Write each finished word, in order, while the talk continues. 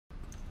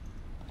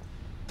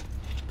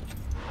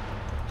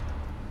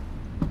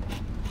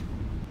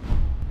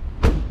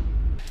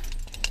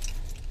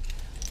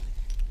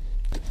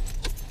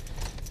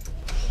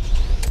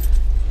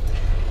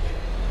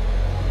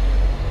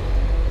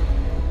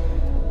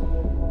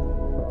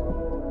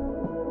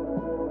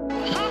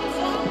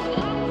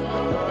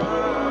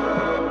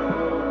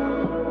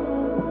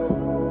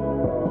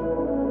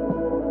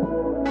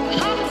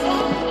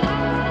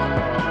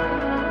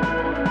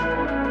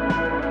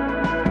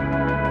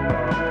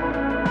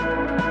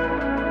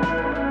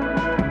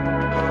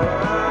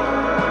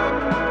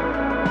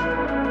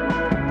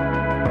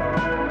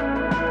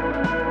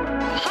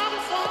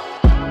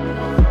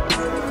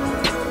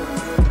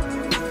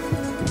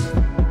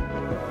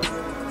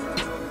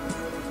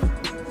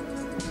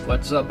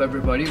What's up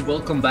everybody,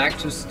 welcome back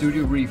to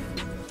StudioReef.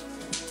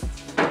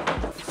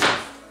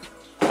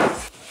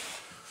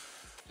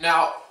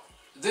 Now,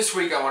 this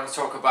week I want to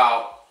talk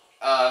about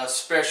a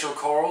special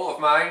coral of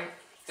mine.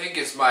 I think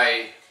it's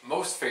my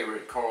most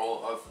favorite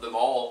coral of them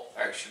all,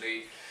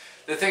 actually.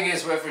 The thing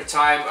is, every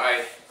time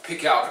I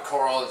pick out a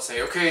coral and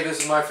say, okay,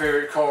 this is my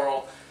favorite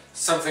coral,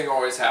 something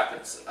always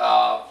happens.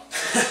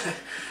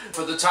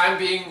 For the time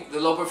being, the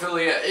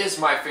Lobophyllia is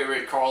my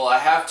favorite coral. I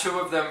have two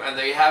of them and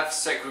they have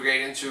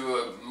segregated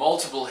into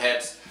multiple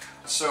heads.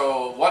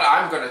 So what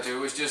I'm gonna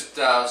do is just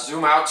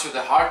zoom out to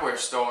the hardware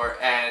store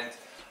and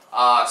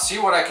see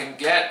what I can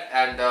get,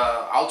 and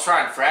I'll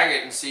try and frag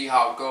it and see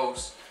how it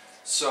goes.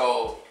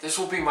 So this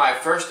will be my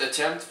first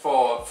attempt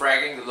for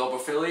fragging the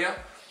Lobophyllia.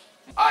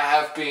 I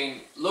have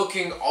been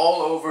looking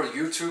all over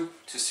YouTube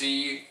to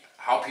see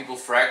how people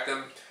frag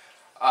them.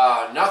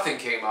 Nothing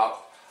came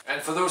up. And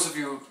for those of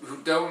you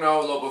who don't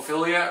know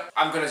Lobophyllia,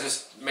 I'm gonna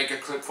just make a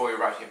clip for you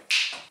right here.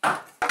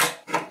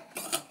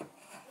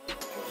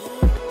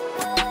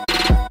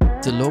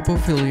 The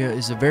Lobophyllia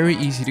is a very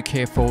easy to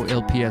care for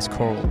LPS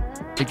coral.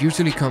 It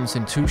usually comes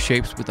in two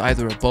shapes with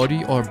either a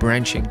body or a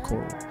branching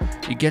coral.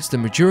 It gets the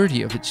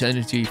majority of its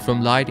energy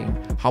from lighting,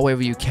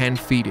 however you can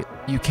feed it.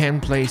 You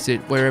can place it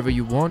wherever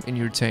you want in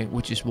your tank,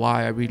 which is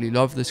why I really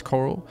love this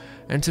coral.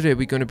 And today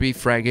we're going to be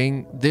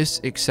fragging this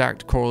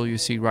exact coral you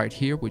see right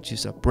here, which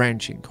is a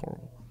branching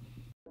coral.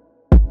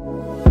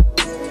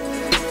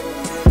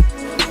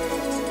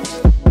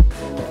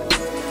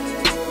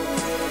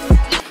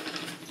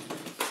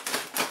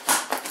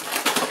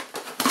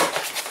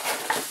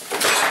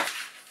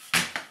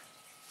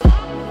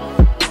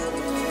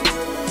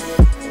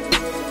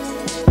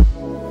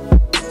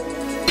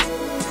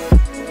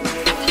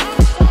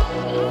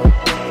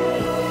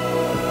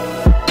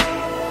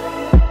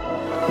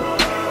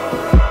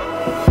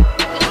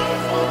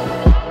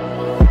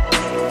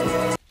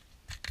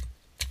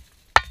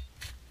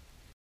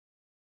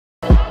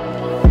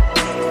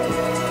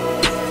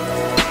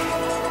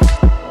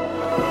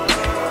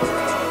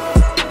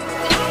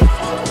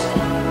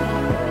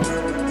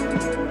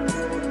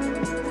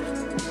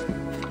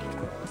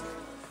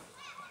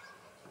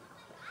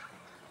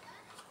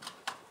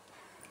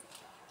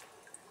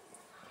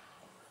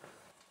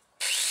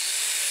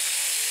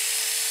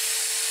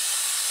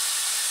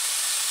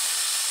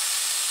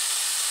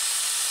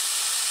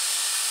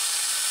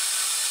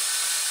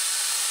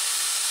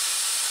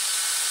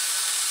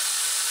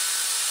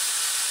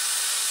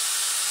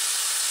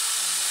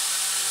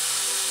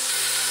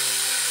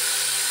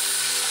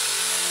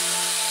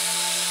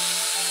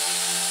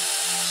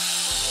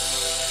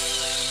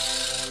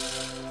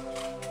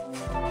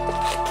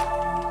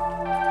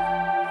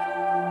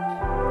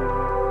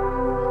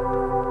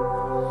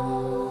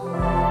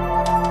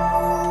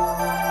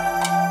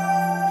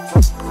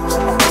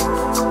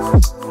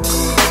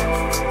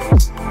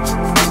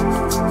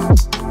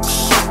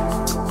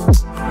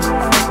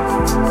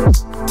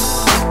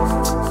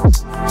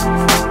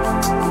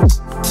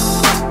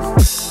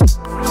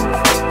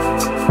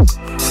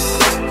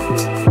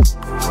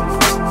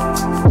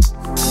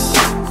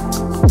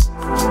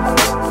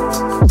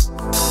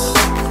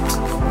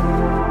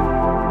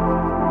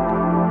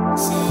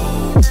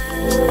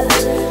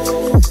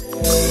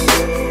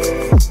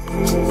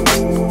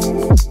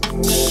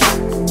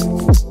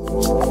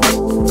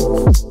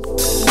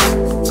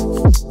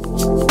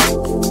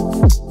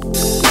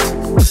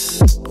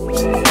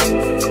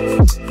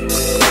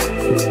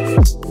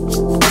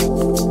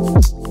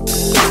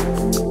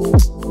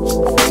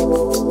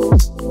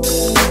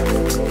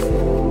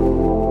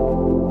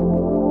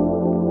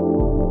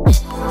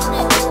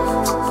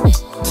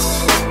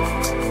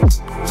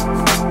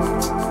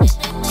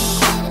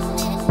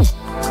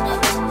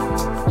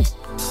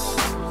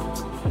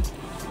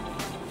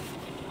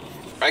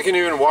 I can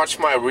even watch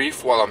my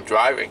reef while I'm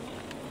driving.